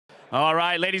All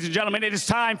right, ladies and gentlemen, it is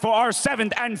time for our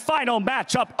 7th and final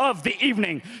matchup of the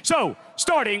evening. So,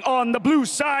 starting on the blue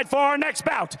side for our next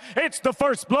bout, it's the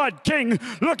First Blood King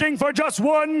looking for just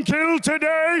 1 kill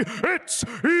today. It's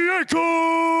Jankos!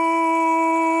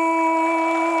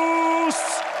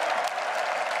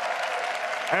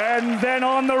 And then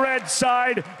on the red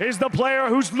side is the player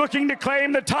who's looking to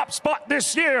claim the top spot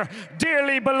this year.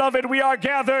 Dearly beloved, we are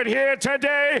gathered here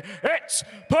today. It's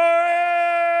PraY!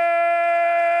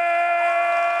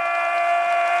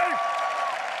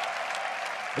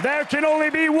 There can only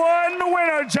be one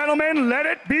winner, gentlemen. Let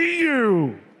it be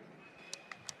you.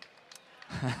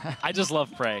 I just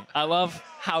love PraY. I love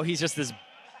how he's just this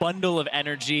bundle of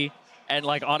energy. And,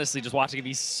 like, honestly, just watching him,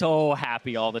 he's so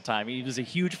happy all the time. He was a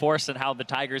huge force in how the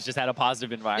Tigers just had a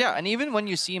positive environment. Yeah, and even when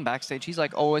you see him backstage, he's,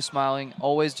 like, always smiling,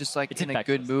 always just, like, in a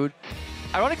good mood.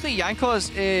 Ironically, Jankos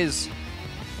is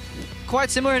quite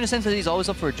similar in the sense that he's always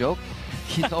up for a joke.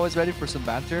 He's always ready for some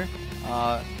banter.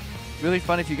 Really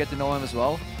fun if you get to know him as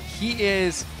well. He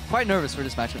is quite nervous for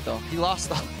this matchup, though. He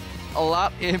lost a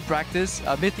lot in practice.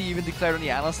 Mithy even declared on the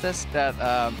analyst test that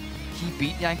he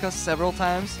beat Jankos several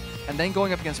times. And then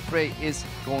going up against PraY is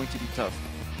going to be tough.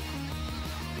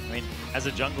 I mean, as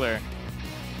a jungler,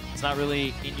 it's not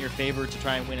really in your favor to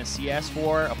try and win a CS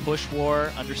war, a push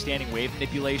war, understanding wave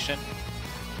manipulation.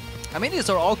 I mean, these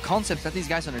are all concepts that these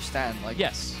guys understand. Like,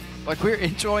 yes. Like, we're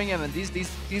introing them, and these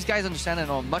guys understand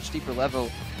it on a much deeper level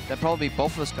than probably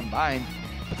both of us combined.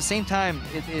 But at the same time,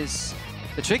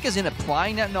 the trick is in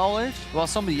applying that knowledge while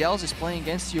somebody else is playing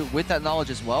against you with that knowledge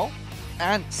as well,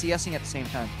 and CSing at the same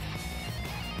time.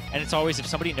 And it's always, if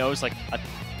somebody knows like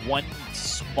one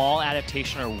small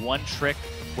adaptation or one trick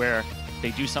where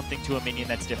they do something to a minion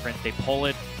that's different, they pull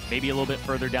it maybe a little bit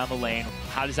further down the lane,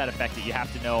 how does that affect it? You have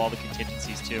to know all the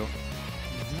contingencies too.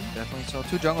 Definitely. So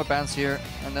 2 jungler bans here,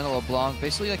 and then a LeBlanc.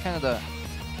 Basically, like kind of the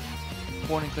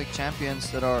point and click champions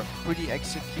that are pretty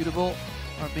executable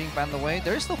are being banned away.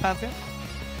 There is still Pantheon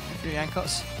if you're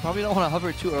Jankos. Probably don't want to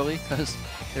hover too early because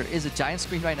there is a giant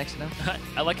screen right next to them.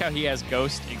 I like how he has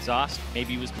Ghost, Exhaust.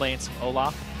 Maybe he was playing some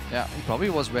Olaf. Yeah, he probably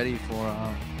was ready for...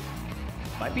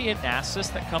 Might be an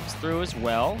Nasus that comes through as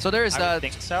well. So there is I would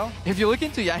think so. If you look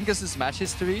into Jankos' match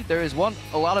history, there is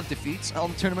a lot of defeats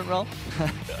on the tournament realm.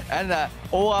 And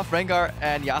Olaf, Rengar,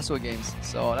 and Yasuo games.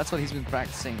 So that's what he's been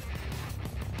practicing.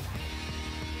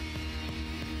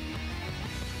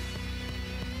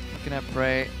 Looking at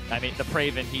PraY. I mean, the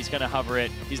Praven, he's going to hover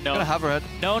it. He's known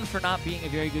for not being a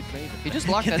very good Praven. He just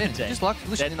locked that in. He just locked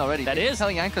Lucian in already. That is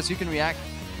telling Jankos you can react.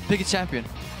 Pick a champion.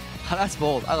 That's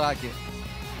bold. I like it.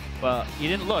 Well, you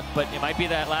didn't look, but it might be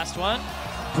that last one.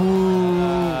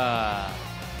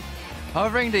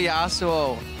 Hovering the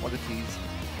Yasuo. What a tease.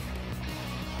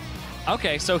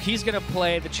 Okay, so he's going to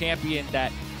play the champion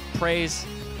that PraY's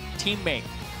teammate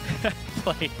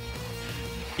played.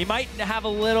 He might have a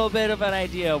little bit of an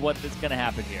idea of what is going to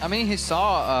happen here. I mean, he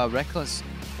saw Reckless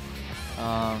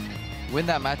win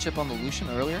that matchup on the Lucian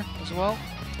earlier as well.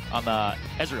 On the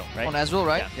Ezreal, right? On Ezreal,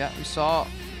 right? Yeah, we saw...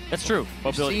 That's true.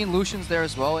 We've seen Lucians there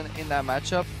as well in that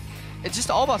matchup. It's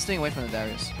just all about staying away from the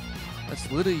Darius.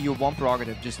 That's literally your one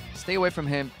prerogative. Just stay away from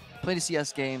him, play the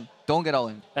CS game, don't get all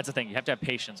in. That's the thing. You have to have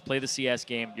patience. Play the CS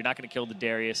game. You're not going to kill the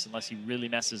Darius unless he really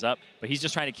messes up. But he's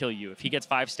just trying to kill you. If he gets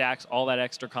 5 stacks, all that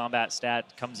extra combat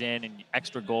stat comes in and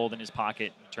extra gold in his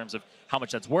pocket in terms of how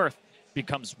much that's worth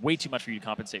becomes way too much for you to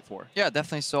compensate for. Yeah,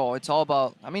 definitely so. It's all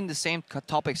about, I mean, the same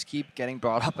topics keep getting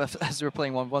brought up as we're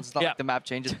playing 1v1. It's not like the map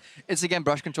changes. It's, again,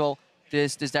 brush control.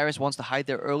 This Darius wants to hide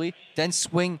there early, then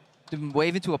swing the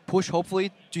wave into a push,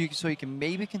 hopefully, so you can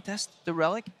maybe contest the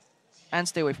Relic and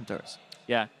stay away from turrets.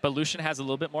 Yeah, but Lucian has a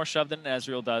little bit more shove than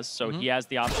Ezreal does, so he has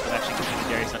the option of actually keeping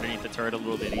Darius underneath the turret a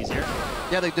little bit easier.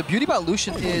 Yeah, the beauty about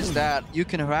Lucian is that you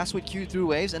can harass with Q through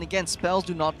waves, and again, spells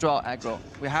do not draw aggro.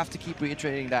 We have to keep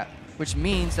reiterating that, which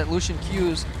means that Lucian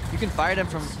Qs, you can fire them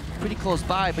from pretty close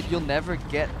by, but you'll never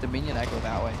get the minion aggro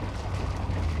that way.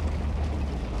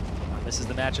 This is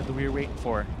the matchup that we were waiting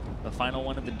for, the final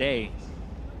one of the day.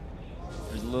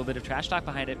 There's a little bit of trash talk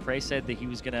behind it. PraY said that he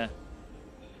was going to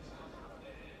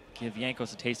give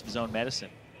Jankos a taste of his own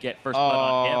medicine. Get first blood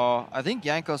on him. I think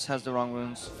Jankos has the wrong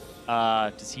runes.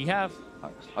 Does he have?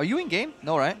 Are you in game?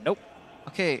 No, right? Nope.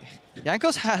 Okay,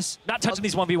 Jankos has... Not touching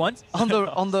these 1v1s.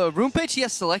 on the rune page he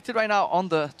has selected right now on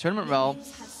the tournament realm,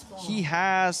 he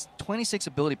has 26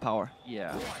 ability power.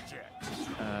 Yeah.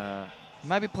 He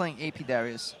might be playing AP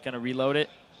Darius. Gonna reload it.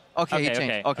 Okay, he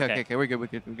changed. Okay, we're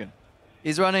good.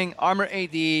 He's running armor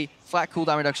AD, flat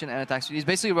cooldown reduction, and attack speed. He's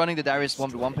basically running the Darius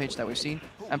 1v1 page that we've seen.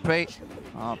 And PraY,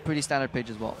 pretty standard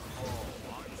page as well.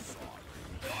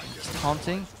 Just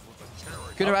taunting.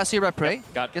 Good harass here by PraY.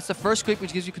 Yep, got it. Gets the first creep,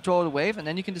 which gives you control of the wave, and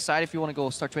then you can decide if you want to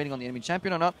go start trading on the enemy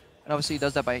champion or not. And obviously he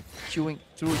does that by queuing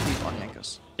through creep on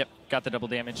Jankos. Yep, got the double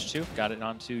damage too. Got it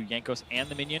onto Jankos and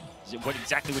the minion. Is it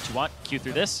exactly what you want? Q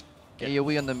through this.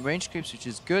 AoE on the range creeps, which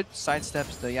is good.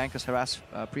 Sidesteps the Jankos harass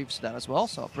creeps that as well.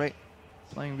 So PraY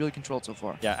playing really controlled so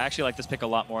far. Yeah, I actually like this pick a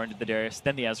lot more into the Darius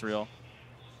than the Ezreal.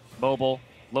 Mobile,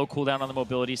 low cooldown on the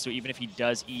mobility, so even if he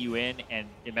does E you in and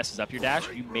it messes up your dash,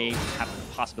 you may have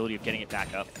the possibility of getting it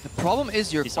back up. The problem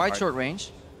is you're He's so quite hard. short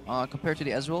range compared to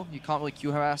the Ezreal. You can't really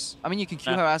Q harass. I mean, you can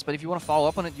Q harass, but if you want to follow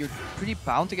up on it, you're pretty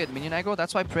bound to get minion aggro.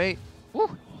 That's why PraY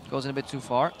goes in a bit too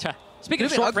far. Speaking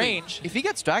of short range, if he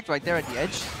gets dragged right there at the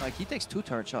edge, like he takes 2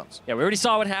 turret shots. yeah, we already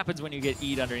saw what happens when you get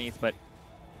E'd underneath, but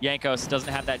Jankos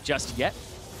doesn't have that just yet.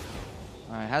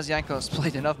 All right, has Jankos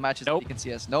played enough matches that he can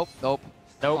see us? Nope. Nope.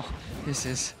 Oh,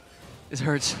 this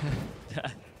hurts.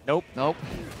 Nope. Nope.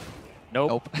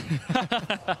 Nope.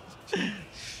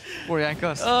 Poor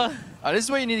Jankos. This is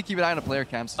where you need to keep an eye on the player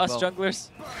camps as Us well. junglers.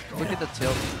 Look at the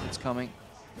tilt. It's coming.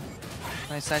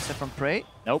 Nice sidestep from PraY.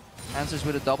 Nope. Answers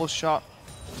with a double shot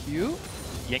Q.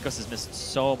 Jankos has missed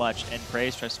so much, and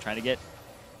PraY's trying to get.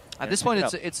 At this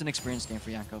point, it's an experience game for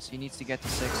Jankos. He needs to get to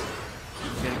 6.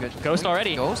 Get a good Ghost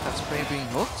already. Ghost. That's PraY being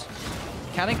hooked.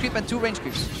 Cannon creep and 2 range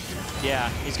creeps. Yeah,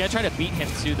 he's gonna try to beat him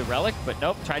to the relic, but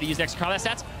nope. Try to use the extra combat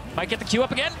stats. Might get the Q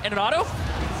up again and an auto.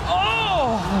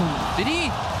 Oh! Did he?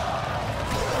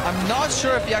 I'm not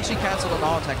sure if he actually canceled an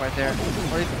auto attack right there,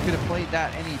 or if he could have played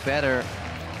that any better.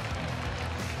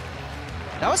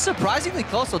 That was surprisingly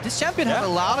close, though. This champion has a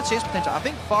lot of chase potential. I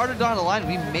think farther down the line,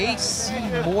 we may see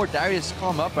more Darius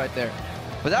come up right there.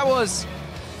 But that was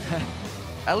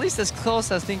at least as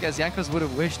close, I think, as Jankos would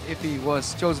have wished if he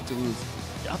was chosen to lose.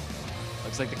 Yep.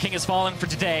 Looks like the king has fallen for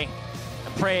today.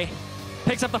 And PraY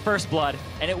picks up the first blood,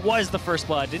 and it was the first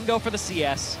blood. Didn't go for the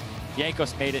CS.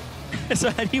 Jankos made it so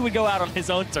that he would go out on his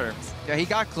own terms. Yeah, he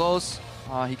got close.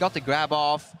 He got the grab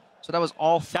off. So that was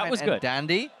all fine was and good.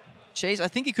 dandy. Chase, I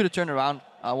think he could have turned around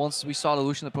once we saw the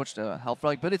Lucian approach the health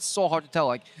relic, but it's so hard to tell.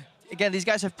 Like, again, these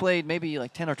guys have played maybe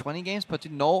like 10 or 20 games, but to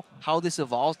know how this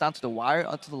evolves down to the wire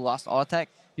until the last auto attack,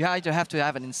 you either have to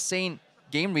have an insane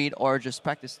game read or just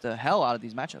practice the hell out of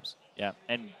these matchups. Yeah,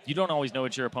 and you don't always know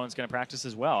what your opponent's going to practice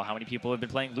as well. How many people have been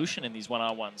playing Lucian in these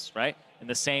one-on-ones, right? In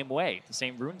the same way, the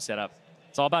same rune setup.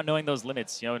 It's all about knowing those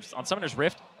limits. You know, on Summoner's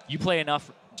Rift, you play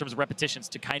enough in terms of repetitions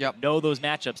to kind of know those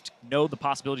matchups, to know the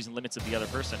possibilities and limits of the other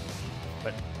person.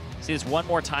 But see this one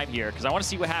more time here, because I want to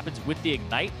see what happens with the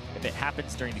Ignite, if it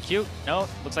happens during the Q. No,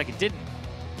 looks like it didn't.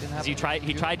 He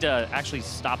tried to actually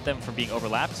stop them from being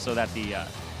overlapped so that the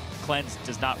cleanse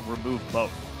does not remove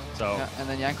both. So yeah, and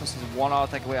then Jankos is 1 auto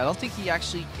attack away. I don't think he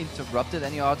actually interrupted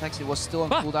any auto attacks. It was still on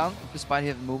cooldown despite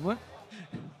his movement.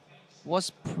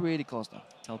 Was pretty close though.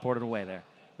 Teleported away there.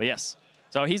 But yes,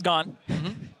 so he's gone.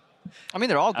 I mean,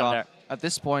 they're all gone at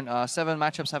this point. 7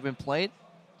 matchups have been played.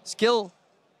 Skill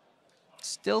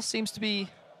still seems to be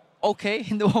okay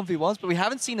in the 1v1s, but we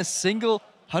haven't seen a single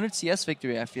 100 CS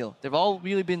victory, I feel. They've all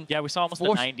really been... Yeah, we saw almost a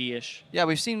 90-ish. Yeah,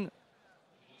 we've seen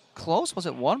close. Was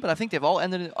it 1? But I think they've all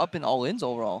ended up in all-ins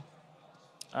overall.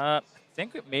 I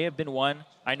think it may have been 1.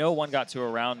 I know 1 got to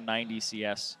around 90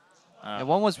 CS. Yeah,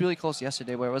 1 was really close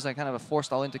yesterday, where it was like kind of a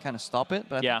forced all-in to kind of stop it,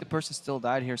 but I think the person still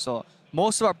died here. So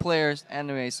most of our players,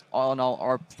 anyways, all in all,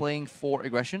 are playing for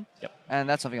aggression, and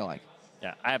that's something I like.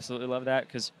 Yeah, I absolutely love that,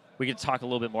 because we could talk a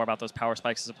little bit more about those power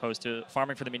spikes as opposed to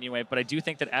farming for the minion wave, but I do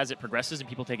think that as it progresses and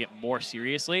people take it more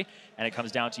seriously, and it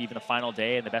comes down to even the final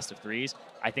day and the best of 3s,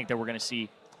 I think that we're going to see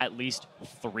at least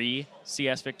 3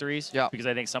 CS victories, because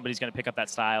I think somebody's going to pick up that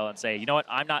style and say, you know what,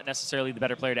 I'm not necessarily the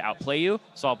better player to outplay you,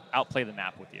 so I'll outplay the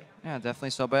map with you. Yeah,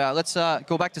 definitely so. But let's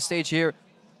go back to stage here,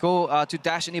 go to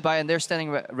Dash and Ibai, and they're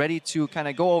standing ready to kind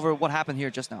of go over what happened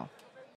here just now.